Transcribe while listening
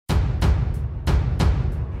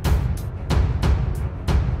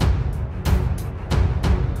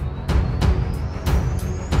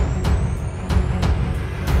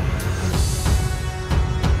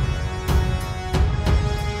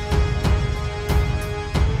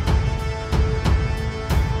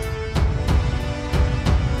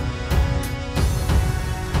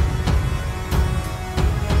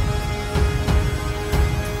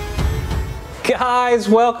guys,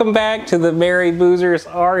 welcome back to the Merry Boozers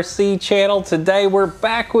RC channel. Today we're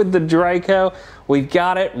back with the Draco. We've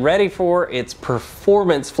got it ready for its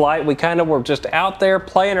performance flight. We kind of were just out there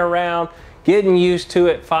playing around, getting used to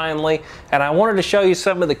it finally, and I wanted to show you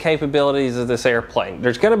some of the capabilities of this airplane.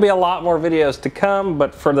 There's going to be a lot more videos to come,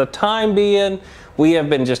 but for the time being, we have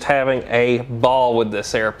been just having a ball with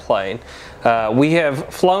this airplane. We have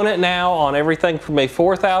flown it now on everything from a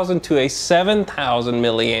 4,000 to a 7,000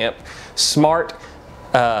 milliamp Smart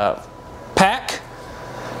pack.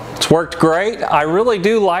 It's worked great. I really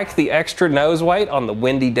do like the extra nose weight on the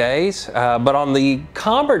windy days, but on the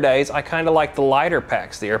calmer days, I kind of like the lighter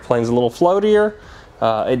packs. The airplane's a little floatier.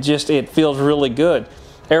 It feels really good.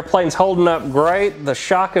 Airplane's holding up great. The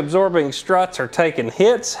shock absorbing struts are taking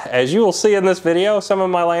hits. As you will see in this video, some of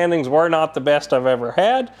my landings were not the best I've ever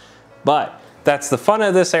had, but that's the fun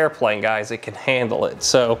of this airplane, guys. It can handle it.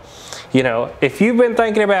 So, you know, if you've been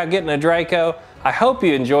thinking about getting a Draco, I hope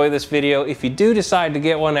you enjoy this video. If you do decide to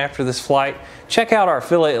get one after this flight, check out our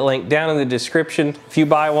affiliate link down in the description. If you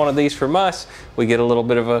buy one of these from us, we get a little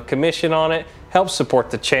bit of a commission on it. Helps support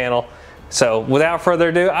the channel. So without further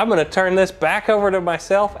ado, I'm gonna turn this back over to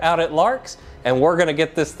myself out at Larks, and we're gonna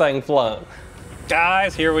get this thing flown.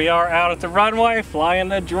 Guys, here we are out at the runway, flying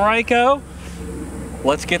the Draco.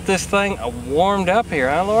 Let's get this thing warmed up here,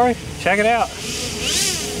 huh, Lori? Check it out.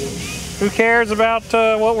 Who cares about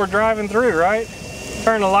what we're driving through, right?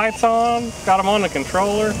 Turn the lights on, got them on the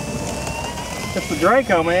controller. It's the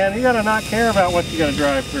Draco, man. You gotta not care about what you gotta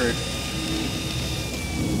drive through.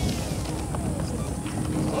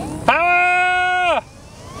 Power!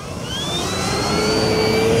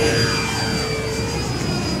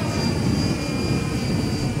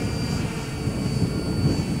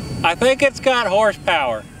 I think it's got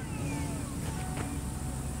horsepower.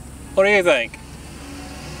 What do you think?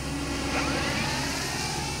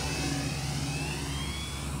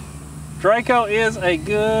 Draco is a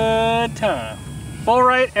good time. Full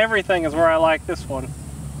rate, everything is where I like this one.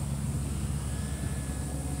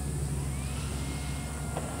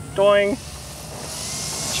 Doing.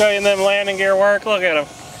 Show you them landing gear work. Look at them.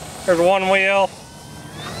 There's one wheel.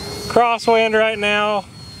 Crosswind right now.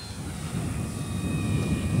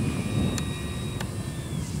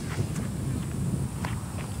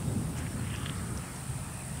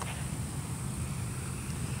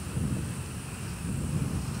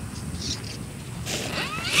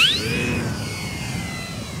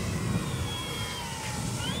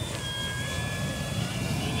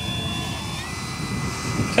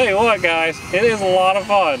 Tell you what, guys, it is a lot of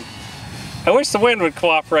fun. I wish the wind would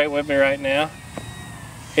cooperate with me right now.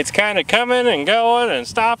 It's kind of coming and going and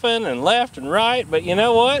stopping and left and right, but you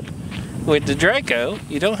know what? With the Draco,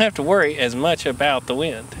 you don't have to worry as much about the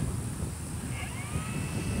wind.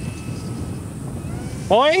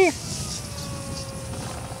 Boing!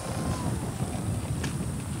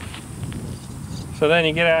 So then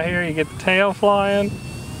you get out here, you get the tail flying.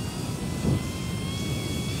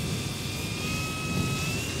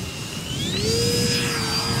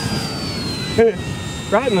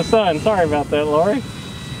 Right in the sun. Sorry about that, Lori.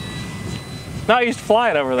 Not used to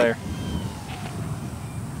flying over there.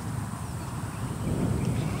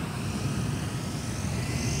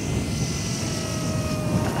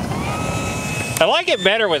 I like it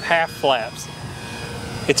better with half flaps.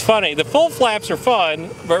 It's funny, the full flaps are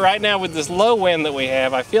fun, but right now with this low wind that we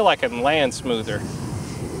have, I feel like I can land smoother.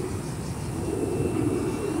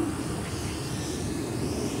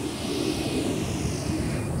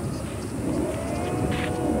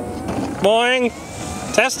 Boing,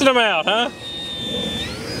 testing them out, huh?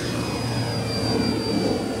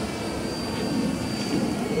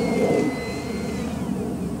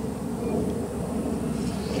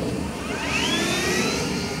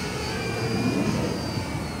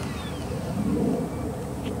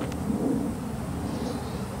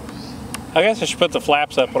 I guess I should put the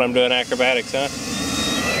flaps up when I'm doing acrobatics, huh?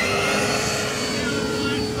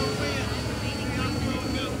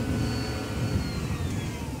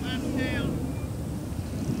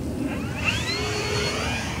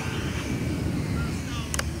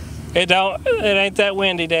 It ain't that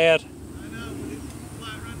windy, Dad. I know, but it's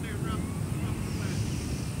flat right there, rough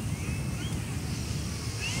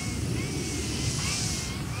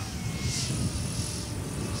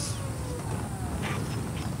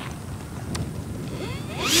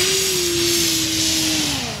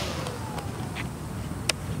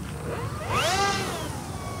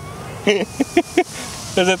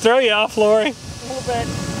Does it throw you off, Lori? A little bit.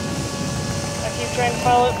 I keep trying to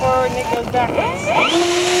follow it forward and it goes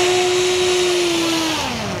backwards.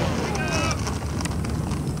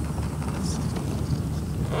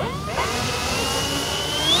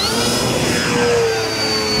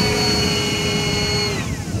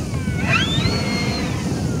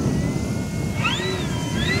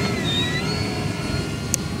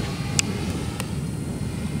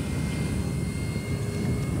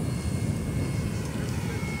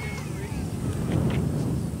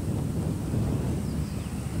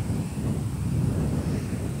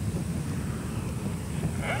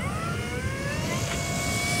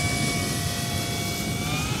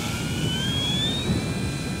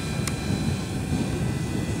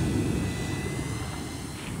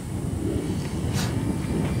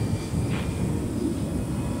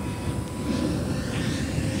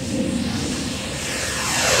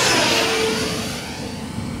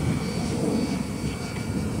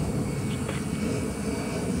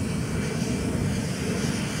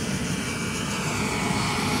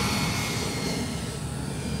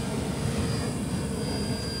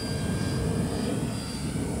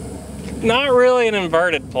 Not really an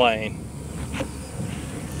inverted plane.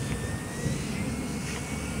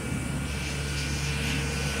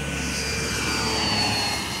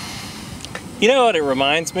 You know what it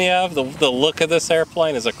reminds me of? The look of this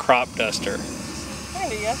airplane is a crop duster.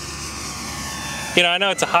 Kinda, yeah. You know, I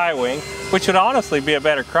know it's a high wing, which would honestly be a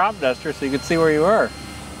better crop duster so you could see where you were,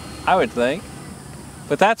 I would think.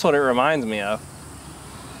 But that's what it reminds me of.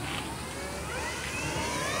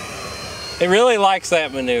 It really likes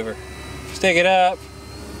that maneuver. Stick it up,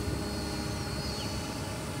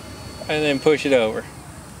 and then push it over.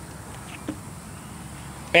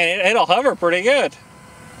 And it'll hover pretty good.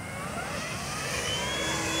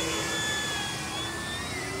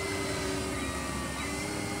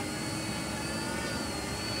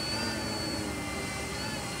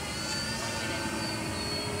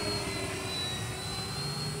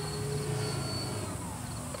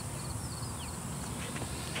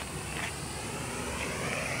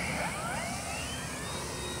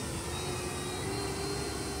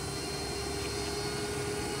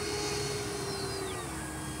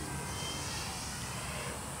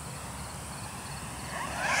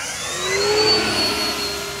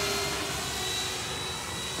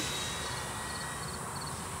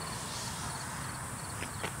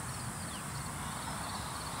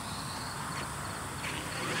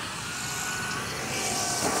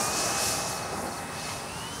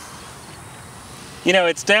 You know,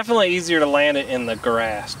 it's definitely easier to land it in the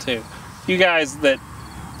grass too. You guys that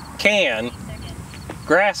can,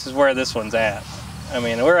 grass is where this one's at. I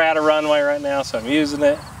mean, we're at a runway right now, so I'm using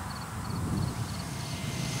it.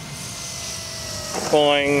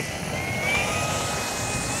 Boing.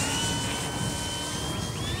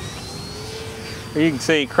 You can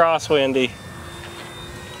see crosswindy.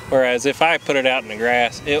 Whereas if I put it out in the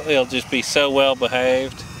grass, it'll just be so well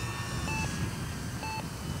behaved.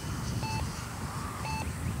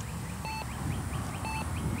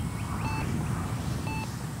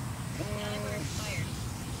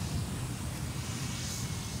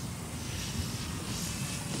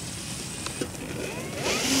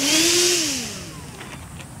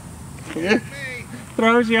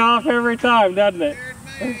 Throws you off every time, doesn't it?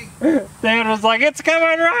 Dan was like, it's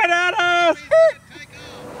coming right at us!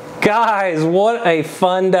 Guys, what a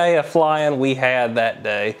fun day of flying we had that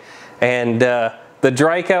day. And the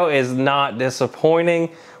Draco is not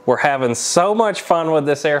disappointing. We're having so much fun with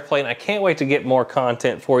this airplane. I can't wait to get more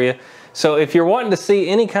content for you. So if you're wanting to see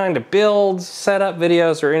any kind of builds, setup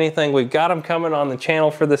videos, or anything, we've got them coming on the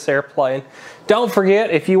channel for this airplane. Don't forget,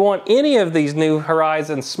 if you want any of these new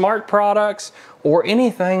Horizon Smart products or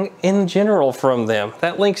anything in general from them,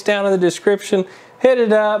 that link's down in the description. Hit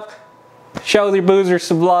it up, show your boozers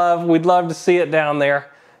some love. We'd love to see it down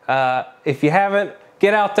there. If you haven't,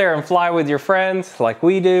 get out there and fly with your friends like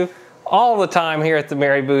we do all the time here at the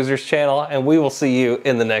Merry Boozers channel, and we will see you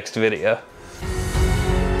in the next video.